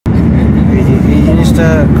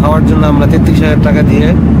স্যান্ডউইচটা খাওয়ার জন্য আমরা 33,000 টাকা দিয়ে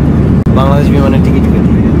বাংলাদেশ বিমানের টিকিট কেটে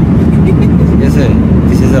ঠিক আছে।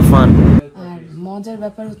 This is a fun. আর মজার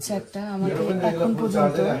ব্যাপার হচ্ছে একটা, আমাকে এখন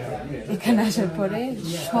পর্যন্ত এখানে আসার পরে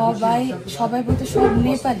সবাই বলতে সব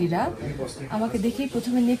নেপালিরা আমাকে দেখেই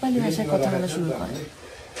প্রথমে নেপালি ভাষায় কথা বলা শুরু করে।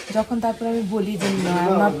 যখন তারপর আমি বলি যে না, I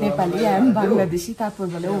am not Nepali, I am Bangladeshi, তারপর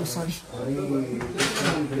বলে ও সরি।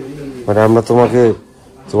 মানে আমরা তোমাকে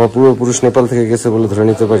তোমার পূর্বপুরুষ নেপাল থেকে গেছে বলে ধরে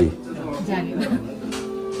নিতে পারি? জানি না।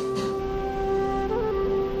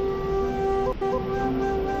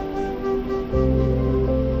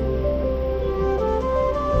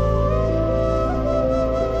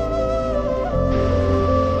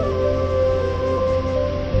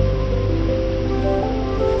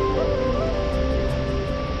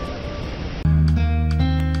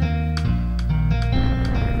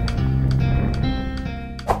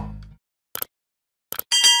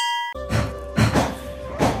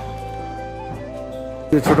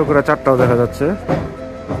 ছোট করে চারটাও দেখা যাচ্ছে।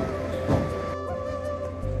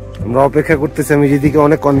 আমরা অপেক্ষা করতেছি। আমি যেদিকে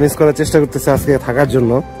অনেক কনভিন্স করার চেষ্টা করতেছি আজকে থাকার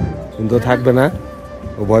জন্য, কিন্তু থাকবে না।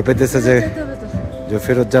 ও ভয় পেতেছে যে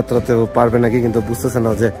ফেরত যাত্রাতে ও পারবে নাকি, কিন্তু বুঝতেছে না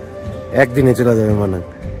যে একদিনে চলে যাবে মানে।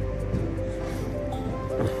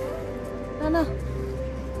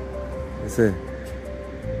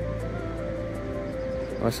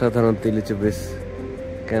 অসাধারণ তিলিচু বেস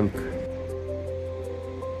ক্যাম্প।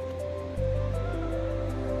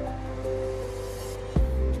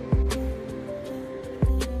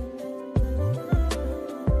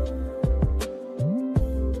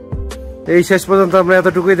 এই শেষ পর্যন্ত আমরা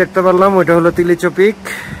এতটুকুই দেখতে পারলাম। ওইটা হলো তিলিচু পিক,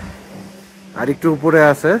 আর একটু উপরে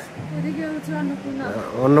আছে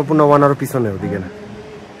অন্নপূর্ণা ওয়ান, আর পিছনে ওদিকে না।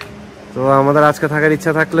 তো আমাদের আজকে থাকার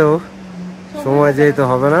ইচ্ছা থাকলেও সময় যেহেতু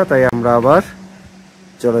হবে না, তাই আমরা আবার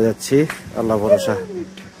চলে যাচ্ছি আল্লাহ ভরসা।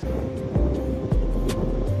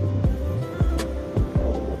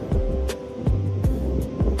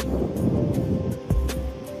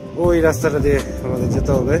 ওই রাস্তাটা দিয়ে আমাদের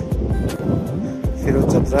যেতে হবে ফেরত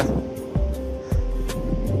যাত্রা।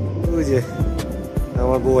 ওই যে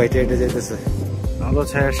আমার বউ হেঁটে হেঁটে যাইতেছে। আলো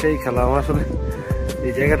ছায়া সেই খেলা। আমার আসলে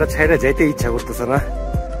এই জায়গাটা ছাইড়া যাইতে ইচ্ছা করতেছে না।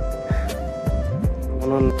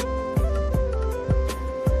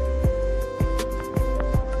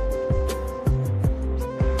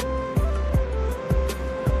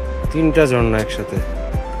 তিনটা ঝর্ণা একসাথে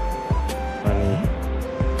পানি।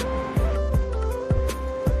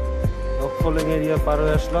 ফলিং এরিয়া পার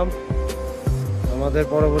হয়ে আসলাম। আমাদের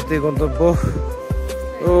পরবর্তী গন্তব্য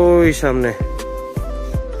ওই সামনে।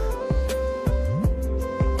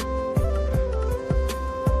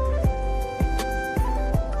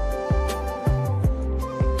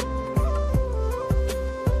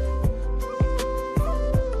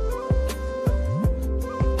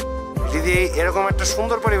 দিদি এরকম একটা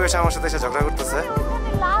সুন্দর পরিবেশে আমার সাথে এসে ঝগড়া করতেছে।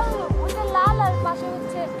 লাল আর পাশে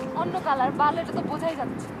হচ্ছে অন্য কালার, বাল, এটা তো বোঝাই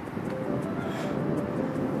যাচ্ছে।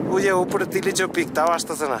 ওই যে উপরে তিলিচু পিক, তাও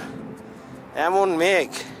আসতেছে না, এমন মেঘ।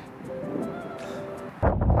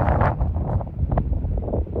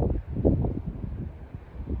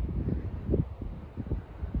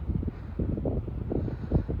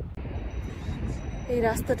 এই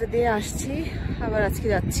রাস্তাটা দিয়ে আসছি, আবার আজকে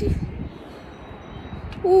যাচ্ছি।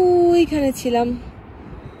 ওইখানে ছিলাম,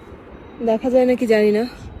 দেখা যায় নাকি জানি না।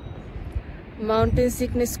 মাউন্টেন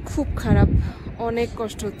সিকনেস খুব খারাপ, অনেক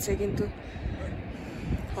কষ্ট হচ্ছে, কিন্তু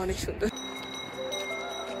অনেক সুন্দর।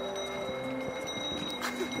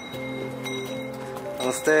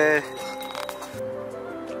 নমস্তে।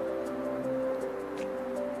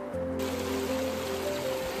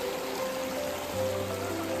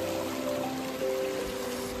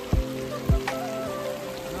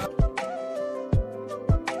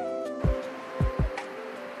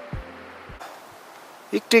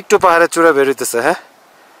 একটু একটু পাহাড়ের চূড়া বের হইতেছে। হ্যাঁ,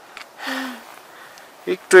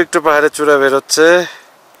 একটু একটু পাহাড়ের চূড়া বের হচ্ছে।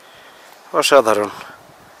 অসাধারণ।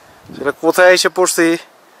 সেটা কোথায় এসে পড়ছি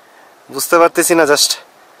বুঝতে পারতেছি না, জাস্ট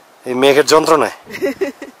এই মেঘের যন্ত্রণায়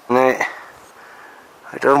মানে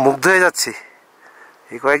এটা মুগ্ধ হয়ে যাচ্ছি।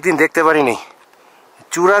 এই কয়েকদিন দেখতে পারিনি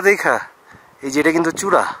চূড়া দেখা। এই যে এটা কিন্তু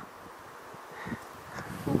চূড়া,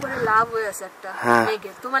 উপরে লাভ হয়ে আছে একটা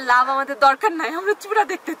মেঘের। তোমার লাভ আমাদের দরকার নাই, আমরা চূড়া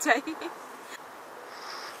দেখতে চাই।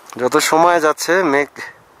 যত সময় যাচ্ছে মেঘ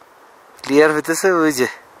ক্লিয়ার হইতেছে, ওই যে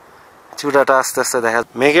চূড়াটা আস্তে আস্তে দেখা।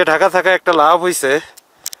 মেঘে ঢাকা থাকা একটা লাভ হইছে,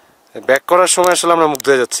 ব্যাক করার সময় আসলে আমরা মুগ্ধ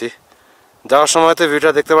হয়ে যাচ্ছি। যাওয়ার সময় তো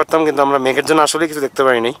ভিউটা দেখতে পারতাম, কিন্তু আমরা মেঘের জন্য আসলে কিছু দেখতে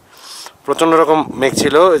পারিনি। প্রচণ্ড রকম মেঘ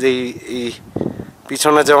ছিল। যে এই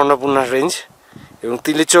পিছনে যে অন্নপূর্ণা রেঞ্জ এবং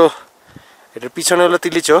তিলিচু, এটার পিছনে হলো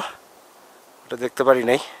তিলিচু, ওটা দেখতে পারি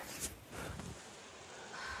নাই।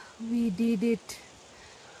 We did it.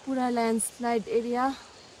 পুরা ল্যান্ডস্লাইড এরিয়া।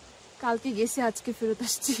 কালকে গেছে, আজকে ফেরত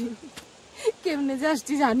আসছি। কেমনে যে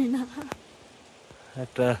আসছি জানি না।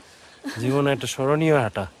 একটা জীবনে একটা স্মরণীয়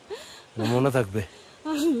হাঁটা, মনে থাকবে।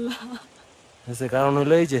 কারণ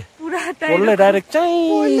হলো এই যে পড়লে ডাইরেক্ট চাই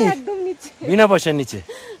একদম নিচে, বিনা পয়সার নিচে।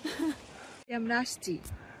 আমরা আসছি,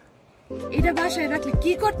 এটা বাসায় রাখলে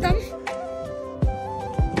কি করতাম।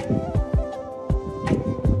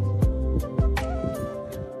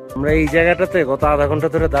 আমরা এই জায়গাটাতে গত আধা ঘন্টা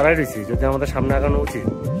ধরে দাঁড়ায় রয়েছি, যদি আমাদের সামনে আগানো উচিত।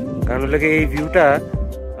 কারণ হলো এই ভিউটা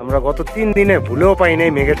আমরা গত 3 দিনে ভুলেও পাই নাই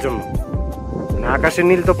মেঘের জন্য। আকাশের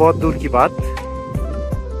নীল তো বহুত দূর কি বাত।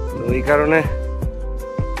 তো এই কারণে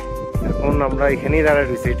এখন আমরা এখানেই দাঁড়ায়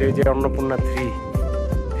রয়েছি। এটাই যে অন্নপূর্ণা 3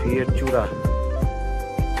 এর চূড়া।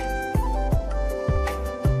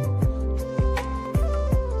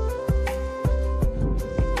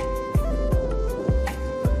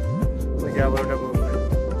 ওই যে আবার ওটা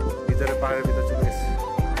ভিতরে পাহাড়ের ভিতরে চলে গেছে।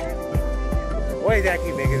 ওই দেখি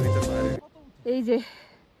মেঘের ভিতর পাহাড়ে। এই যে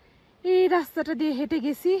এই রাস্তাটা দিয়ে হেঁটে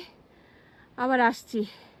গেছি, আবার আসছি।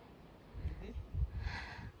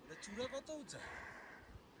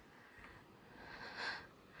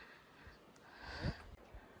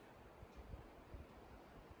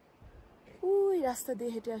 ওই রাস্তা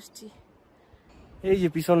দিয়ে হেঁটে আসছি। এই যে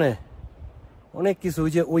পিছনে অনেক কিছু,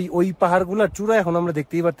 ওই যে ওই পাহাড় গুলার চূড়া এখন আমরা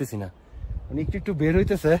দেখতেই পারতেছি না। একটু একটু বের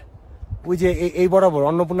হইতেছে। ওই যে এই বরাবর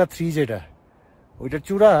অন্নপূর্ণা 3 যেটা, ওইটার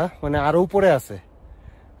চূড়া মানে আরো উপরে আছে।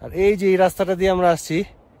 আর এই যে এই রাস্তাটা দিয়ে আমরা আসছি,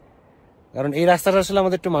 কারণ এই রাস্তাটা আসলে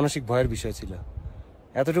আমাদের একটু মানসিক ভয়ের বিষয় ছিল।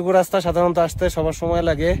 এতটুকু রাস্তা সাধারণত আসতে সবার সময়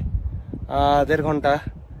লাগে 1.5 ঘন্টা।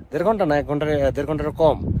 1.5 ঘন্টা না, 1 ঘন্টার 1.5 ঘন্টারও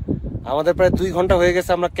কম। আমাদের প্রায় 2 ঘন্টা হয়ে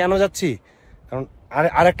গেছে। আমরা কেন যাচ্ছি? কারণ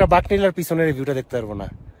আরেকটা বাঁক নিলার পিছনের ভিউটা দেখতে পারবো না।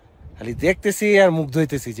 খালি দেখতেছি আর মুগ্ধ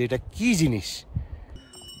হইতেছি যে এটা কি জিনিস।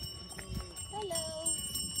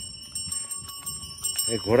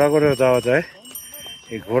 এই ঘোড়া করে যাওয়া যায়।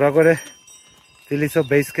 এই ঘোড়া করে তিলিচর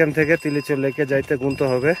বেস ক্যাম্প থেকে তিলিচর লেকে যাইতে গুনতে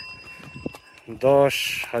হবে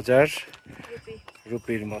 10,000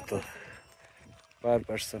 রুপির মতো পার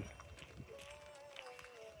পার্সন।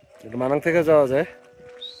 মানাং থেকে যাওয়া যায়,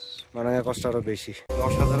 মানাঙের কষ্ট আরো বেশি।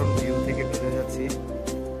 অসাধারণ ভিউ থেকে ফিরে যাচ্ছি।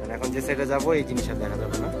 এখন যে সাইডে যাবো এই জিনিসটা দেখা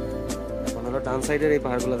যাবে না। এখন হলো ডান সাইডের এই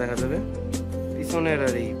পাহাড়গুলো দেখা যাবে, পিছনের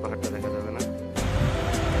আর এই পাহাড়টা দেখা যাবে না।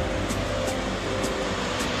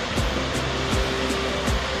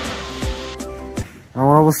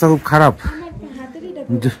 আমার অবস্থা খুব খারাপ,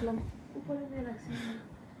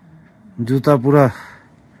 জুতা পুরা,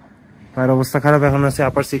 পায়ের অবস্থা খারাপ। এখন আছে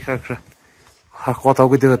আপারসি খাগড়া, কথাও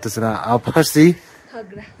কইতে পারতেছে না। আপারসি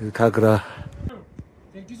খাগড়া।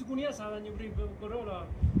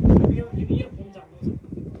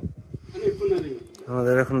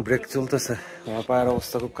 আমাদের এখন ব্রেক চলতেছে। আমার পায়ের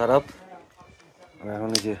অবস্থা খুব খারাপ।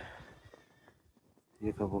 এখন এই যে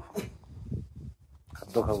ইয়ে খাবো,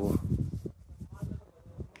 খাদ্য খাবো।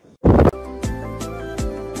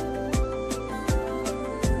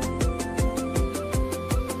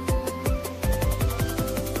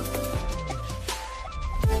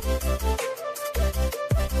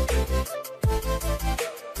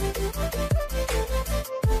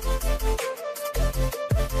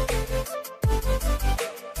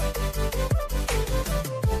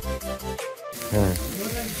 হ্যাঁ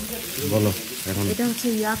বলো। এখন এটা হচ্ছে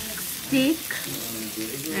ইয়াক স্টেক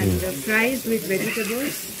এন্ড ফ্রাইজ উইথ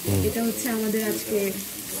ভেজিটেবলস। এটা হচ্ছে আমাদের আজকে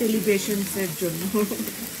সেলিব্রেশনস এর জন্য।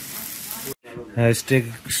 হ্যাঁ,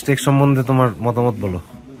 স্টেক সম্বন্ধে তোমার মতামত বলো।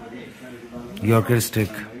 ইয়র্কের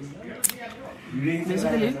স্টেক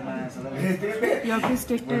বেসিক্যালি ইয়র্কের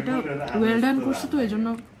স্টেকটা এটা ওয়েল ডান করছে, তো এই জন্য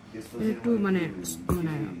একটু মানে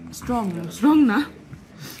স্ট্রং না,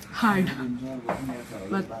 হার্ড।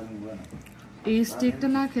 বাট এই স্টেকটা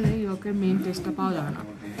না খেলে ইয়র্কের মেইন টেস্টটা পাওয়া যাবে না।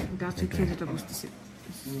 এটা আজকে খেয়ে যেটা বুঝতেছি,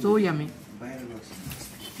 সো ইয়ামি।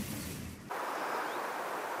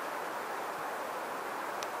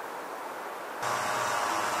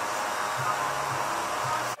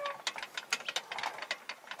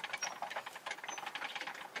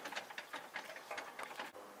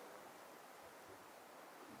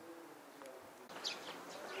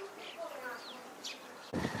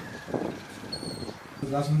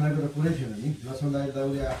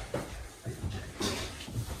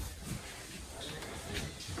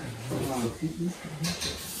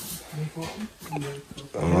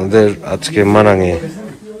 আমাদের আজকে মানাঙে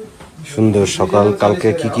সুন্দর সকাল। কালকে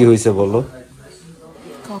কি কি হয়েছে বলো?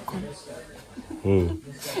 কখন?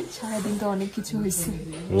 সারাদিন তো অনেক কিছু হয়েছে।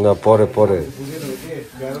 না, পরে পরে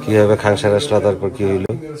কিভাবে খাংসার আসলা, তারপর কি হইলো?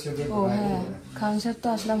 ও হ্যাঁ, খাংসার তো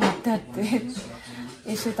আসলাম হাঁটতে হাঁটতে,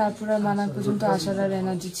 এসে তারপর আর মানাং পর্যন্ত আসার আর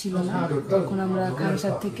এনার্জি ছিল না। তখন আমরা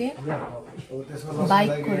খাংসার থেকে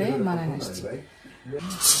বাইক করে মানায় আসছি।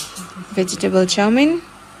 Vegetable chowmein,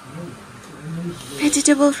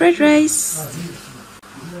 vegetable fried rice.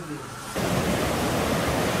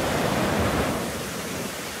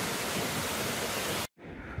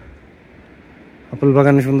 Apple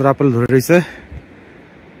বাগানে সুন্দর আপেল ধরে রয়েছে।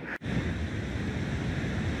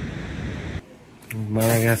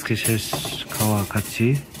 আজকে শেষ খাওয়া খাচ্ছি,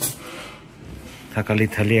 থাকালি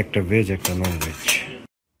থালি, একটা ভেজ একটা নন ভেজ।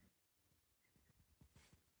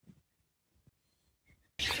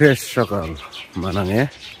 শেষ সকাল মানানে,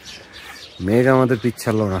 মেঘ আমাদের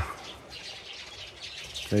পিছালো না,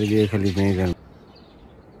 চারিদিকে খালি মেঘ।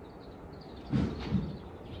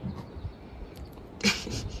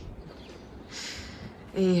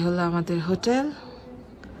 এই হলো আমাদের হোটেল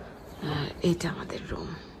আর এটা আমাদের রুম।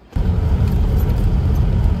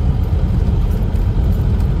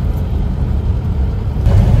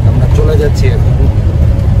 আমরা চলে যাচ্ছি এখন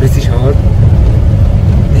বেশি শহর।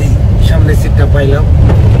 এই সামনে সিটটা পাইলাম,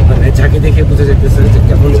 মানে ঝাঁকি দেখে বুঝে যেতেছে যে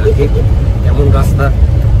কেমন ঝাঁকি, কেমন রাস্তা।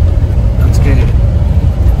 আজকে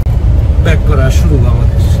ব্যাক করা শুরু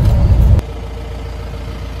আমাদের।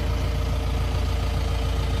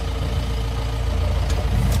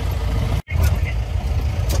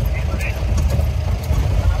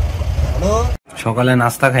 সকালে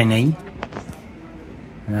নাস্তা খাই নাই,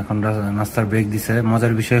 এখন নাস্তার ব্রেক দিছে।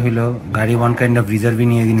 মজার বিষয় হইলো গাড়ি ওয়ান কাইন্ড অফ রিজার্ভই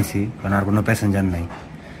নিয়ে গিয়েছি, কারণ আর কোনো প্যাসেঞ্জার নাই।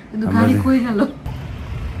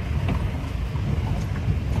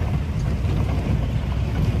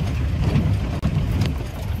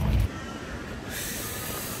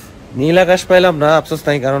 নীল আকাশ পাইলাম না, আফসোস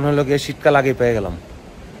নাই, কারণ হলো গিয়ে শীতকাল আগে পেয়ে গেলাম।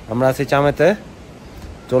 আমরা আছি চামেতে,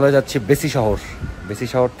 চলে যাচ্ছি বেশি শহর। বেশি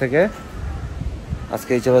শহর থেকে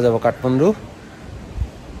আজকেই চলে যাব কাঠমান্ডু।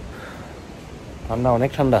 ঠান্ডা,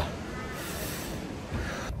 অনেক ঠান্ডা।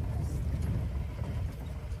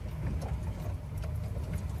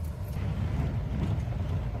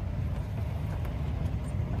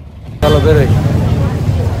 চলো বেরোই।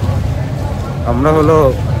 আমরা হলো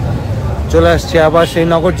চলে আসছি আবার সেই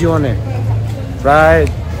নগর জীবনে, প্রায়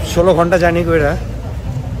 16 ঘন্টা জার্নি করে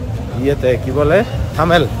ইয়েতে কি বলে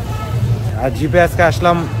থামেল। আর জিপে আজকে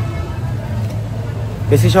আসলাম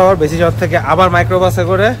বেশি শহর, বেশি শহর থেকে আবার মাইক্রোবাসে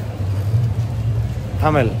করে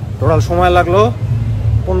থামেল। টোটাল সময় লাগলো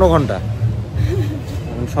 15 ঘন্টা।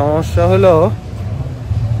 সমস্যা হলো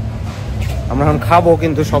আমরা এখন খাবো,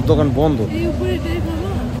 কিন্তু সব দোকান বন্ধ।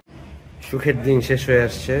 সুখের দিন শেষ হয়ে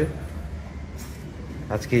আসছে,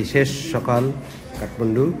 আজকে শেষ সকাল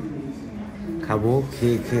কাঠমান্ডু। খাবো,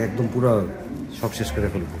 খেয়ে খেয়ে একদম পুরো সব শেষ করে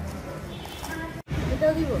ফেলবো।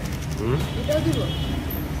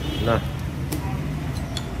 না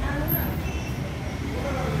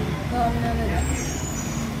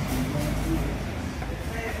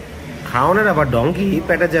খাওয়ানোর আবার ডঙ্কি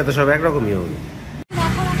পেটে যেত সব একরকমই হবে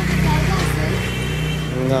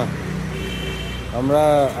না। আমরা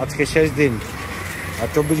আজকে শেষ দিন, আর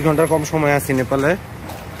 24 ঘন্টার কম সময় আছি নেপালে।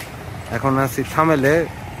 এখন আছি থামেলে,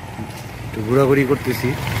 একটু ঘোরাঘুরি করতেছি,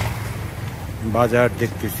 বাজার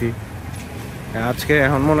দেখতেছি। আজকে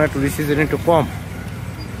এখন মনে হয় টুরিস্ট সিজন একটু কম,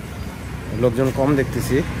 লোকজন কম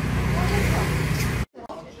দেখতেছি।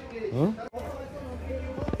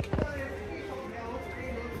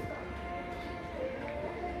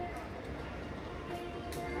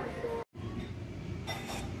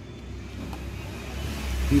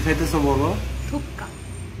 কি খাইতেছো বলো? থুপকা,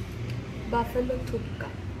 buffalo thupka.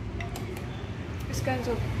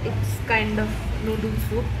 It's kind of noodle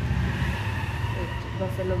soup with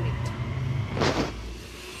buffalo meat.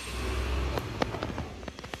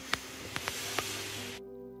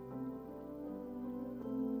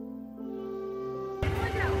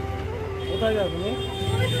 কোথায় যাও তুমি?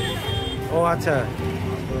 ও আচ্ছা,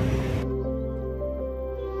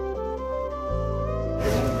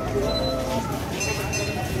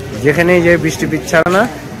 যেখানেই যে বৃষ্টি পিচ্ছাড় না,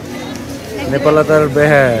 নেপালতার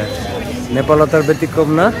নেপালতার ব্যতিক্রম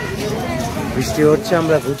না। বৃষ্টি হচ্ছে,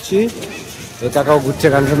 আমরা ঘুরছি, এই কাকাও ঘুরছে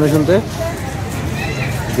গান শুনতে শুনতে,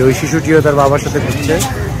 যে ওই শিশুটিও তার বাবার সাথে ঘুরছে।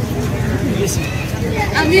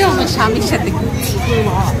 আমিও আমার স্বামীর সাথে ঘুরছি।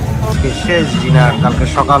 শেষ ডিনার, কালকে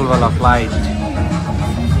সকালবেলা ফ্লাইট।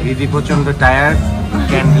 দিদি প্রচন্ড টায়ার্ড,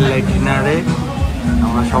 ক্যান্ডেল লাইট ডিনারে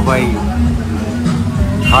আমরা সবাই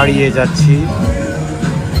হারিয়ে যাচ্ছি।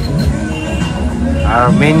 আর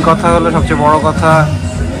মেইন কথা হলো, সবচেয়ে বড় কথা,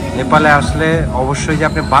 নেপালে আসলে অবশ্যই যে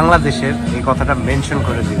আপনি বাংলাদেশের, এই কথাটা মেনশন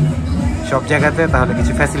করে দিন সব জায়গাতে, তাহলে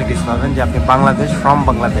কিছু ফ্যাসিলিটিস পাবেন যে আপনি বাংলাদেশ, ফ্রম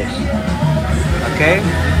বাংলাদেশ। ওকে,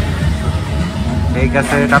 ঠিক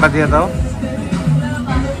আছে, টাটা দিয়ে দাও।